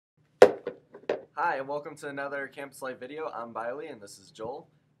Hi, and welcome to another Campus Life video. I'm Biley, and this is Joel.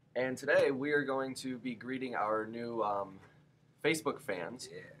 And today we are going to be greeting our new Facebook fans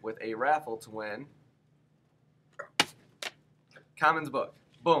with a raffle to win Commons book.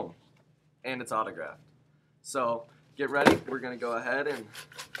 Boom. And it's autographed. So get ready. We're going to go ahead and...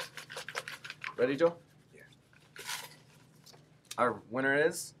 Ready, Joel? Yeah. Our winner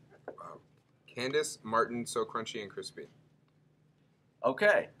is? Candace Martin, So Crunchy and Crispy.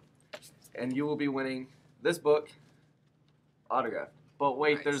 Okay. And you will be winning this book autographed. But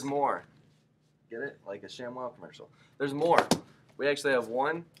wait, Nice. There's more. Get it? Like a ShamWow commercial. There's more. We actually have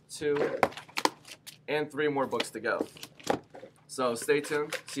 1, 2, and 3 more books to go. So stay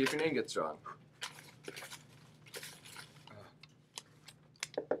tuned. See if your name gets drawn.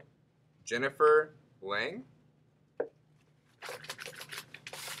 Jennifer Lang.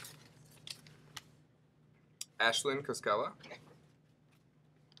 Ashlyn Koskela.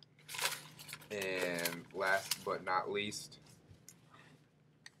 And last but not least,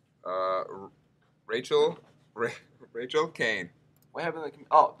 Rachel Kane. What happened to the...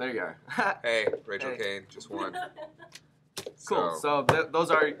 Oh, there you are. Hey, Rachel Hey. Kane, just won. Cool. So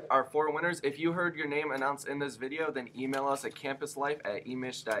those are our 4 winners. If you heard your name announced in this video, then email us at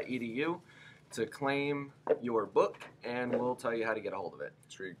campuslife@emich.edu to claim your book, and we'll tell you how to get a hold of it.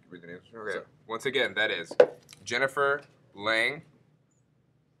 Should we read the names? Okay. Once again, that is Jennifer Lang,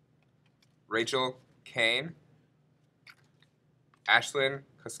 Rachel Kane, Ashlyn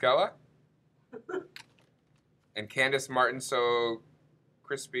Koskela, and Candace Martin, So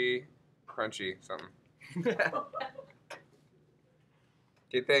Crispy, Crunchy, something.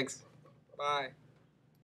 Okay, thanks. Bye.